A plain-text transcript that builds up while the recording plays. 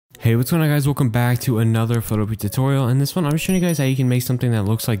Hey, what's going on, guys? Welcome back to another Photopea tutorial. In this one, I'm showing you guys how you can make something that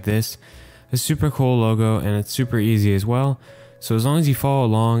looks like this. A super cool logo, and it's super easy as well. So as long as you follow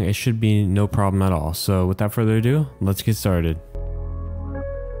along, it should be no problem at all. So without further ado, let's get started.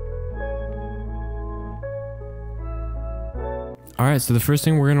 Alright, so the first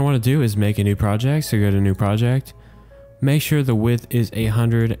thing we're going to want to do is make a new project. So go to new project. Make sure the width is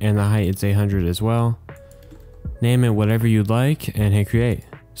 800 and the height is 800 as well. Name it whatever you'd like and hit create.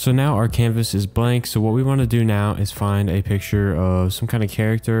 So now our canvas is blank, so what we want to do now is find a picture of some kind of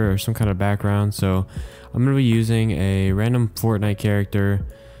character or some kind of background. So I'm going to be using a random Fortnite character,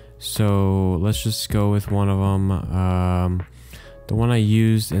 so let's just go with one of them. The one I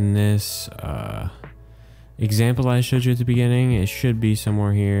used in this example I showed you at the beginning, it should be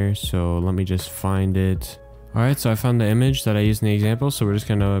somewhere here, so let me just find it. Alright, so I found the image that I used in the example, so we're just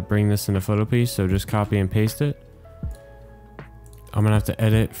going to bring this into Photopea, so just copy and paste it. I'm gonna have to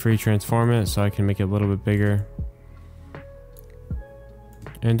edit, free transform it so I can make it a little bit bigger.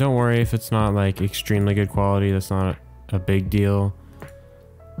 And don't worry if it's not like extremely good quality, that's not a big deal.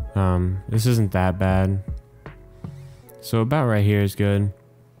 This isn't that bad. So about right here is good.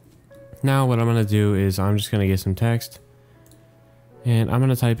 Now what I'm gonna do is I'm just gonna get some text and I'm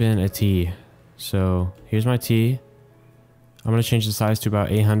gonna type in a T. So here's my T. I'm gonna change the size to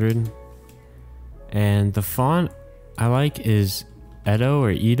about 800. And the font I like is Edo or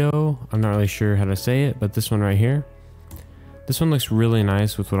Edo, I'm not really sure how to say it, but this one right here. This one looks really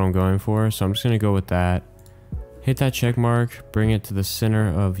nice with what I'm going for, so I'm just going to go with that. Hit that check mark, bring it to the center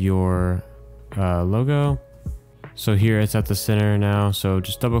of your logo. So here it's at the center now, so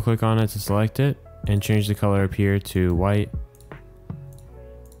just double click on it to select it and change the color up here to white.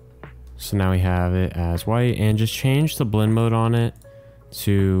 So now we have it as white, and just change the blend mode on it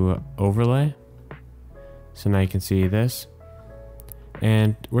to overlay. So now you can see this.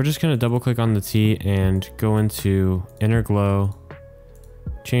 And we're just going to double click on the T and go into inner glow,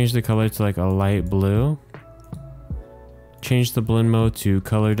 change the color to like a light blue, change the blend mode to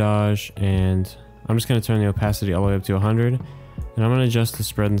color dodge, and I'm just going to turn the opacity all the way up to 100, and I'm going to adjust the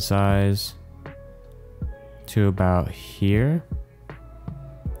spread and size to about here.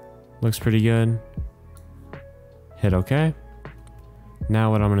 Looks pretty good. Hit OK. Now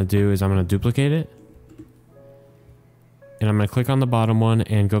what I'm going to do is I'm going to duplicate it. And I'm going to click on the bottom one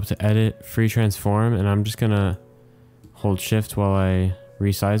and go up to edit, free transform, and I'm just going to hold shift while I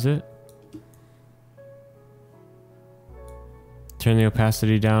resize it. Turn the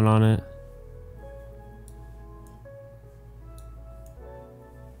opacity down on it.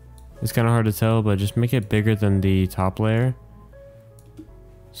 It's kind of hard to tell, but just make it bigger than the top layer.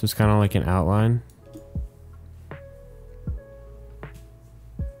 So it's kind of like an outline.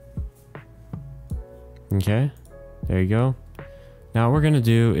 Okay. There you go. Now what we're going to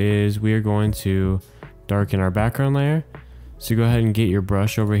do is we are going to darken our background layer. So go ahead and get your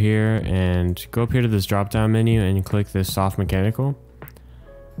brush over here and go up here to this drop down menu and click this soft mechanical.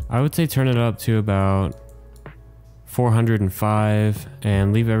 I would say turn it up to about 405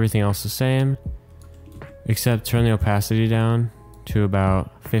 and leave everything else the same, except turn the opacity down to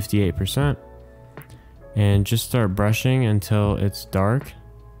about 58% and just start brushing until it's dark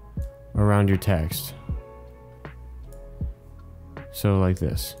around your text. So like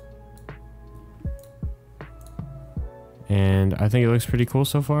this. And I think it looks pretty cool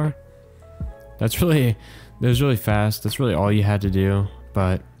so far. That was really fast. That's really all you had to do.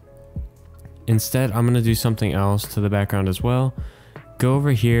 But instead, I'm going to do something else to the background as well. Go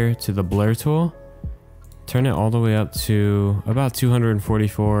over here to the blur tool. Turn it all the way up to about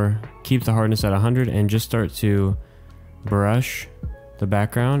 244. Keep the hardness at 100 and just start to brush the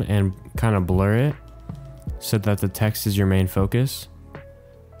background and kind of blur it, so that the text is your main focus.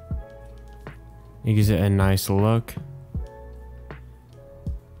 It gives it a nice look.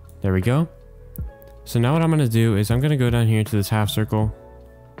 There we go. So now what I'm going to do is I'm going to go down here to this half circle.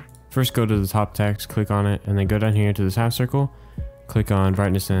 First go to the top text, click on it, and then go down here to this half circle. Click on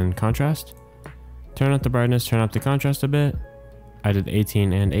brightness and contrast. Turn up the brightness, turn up the contrast a bit. I did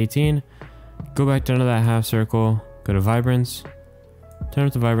 18 and 18. Go back down to that half circle, go to vibrance. Turn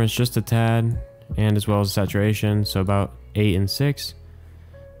up the vibrance just a tad, and as well as saturation, so about 8 and 6.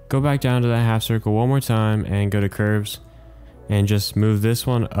 Go back down to that half circle one more time and go to curves and just move this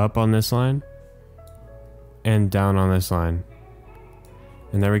one up on this line and down on this line.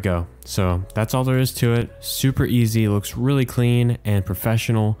 And there we go. So that's all there is to it. Super easy, looks really clean and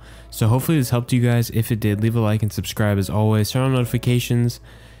professional. So hopefully this helped you guys. If it did, leave a like and subscribe as always. Turn on notifications,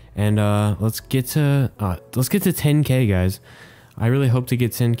 and let's get to 10K, guys. I really hope to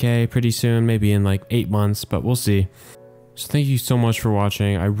get 10K pretty soon, maybe in like 8 months, but we'll see. So thank you so much for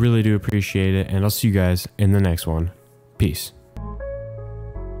watching. I really do appreciate it, and I'll see you guys in the next one. Peace.